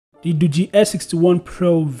the Doogee S61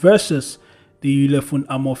 Pro versus the Ulefone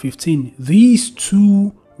Armor 15. These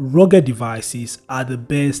two rugged devices are the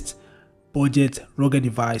best budget rugged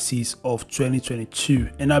devices of 2022,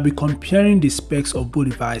 and I'll be comparing the specs of both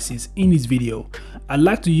devices in this video. I'd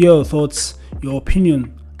like to hear your thoughts, your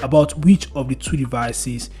opinion about which of the two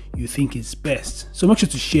devices you think is best. So make sure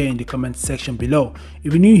to share in the comment section below.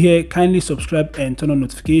 If you're new here, kindly subscribe and turn on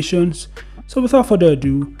notifications. So without further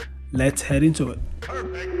ado, let's head into it.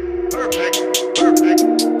 Perfect.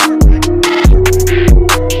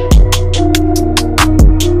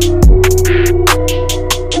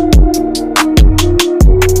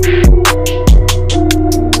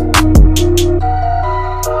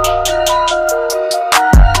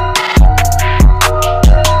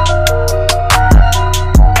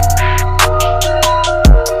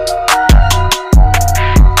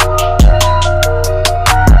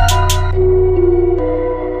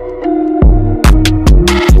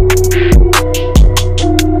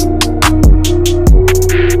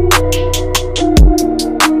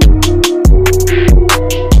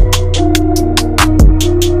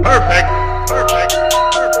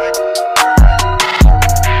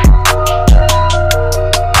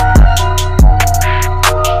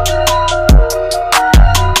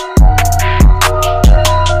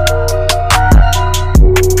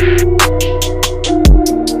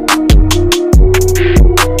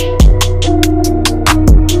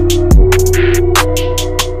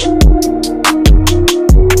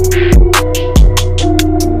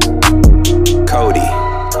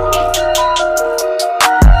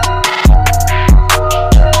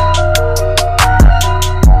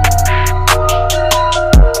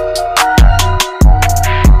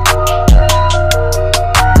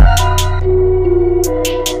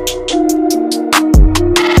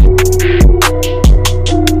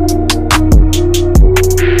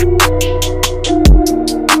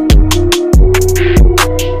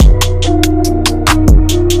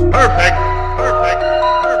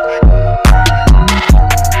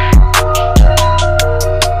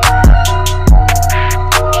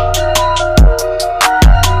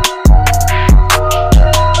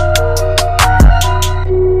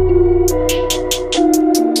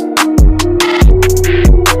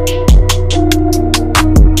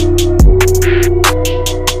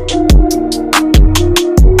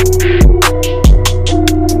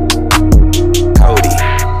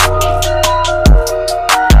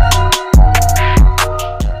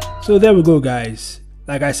 So there we go, guys.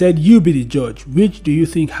 Like I said, you be the judge. Which do you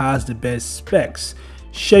think has the best specs?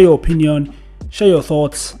 Share your opinion, share your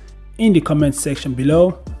thoughts in the comment section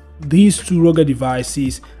below. These two rugged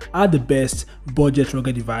devices are the best budget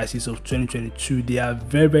rugged devices of 2022. They are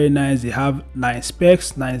very nice. They have nice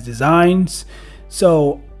specs, nice designs.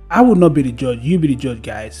 So I would not be the judge. You be the judge,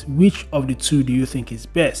 guys. Which of the two do you think is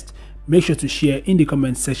best? Make sure to share in the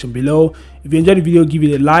comment section below. If you enjoyed the video, give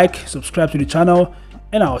it a like, subscribe to the channel,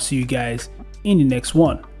 and I'll see you guys in the next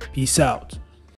one. Peace out.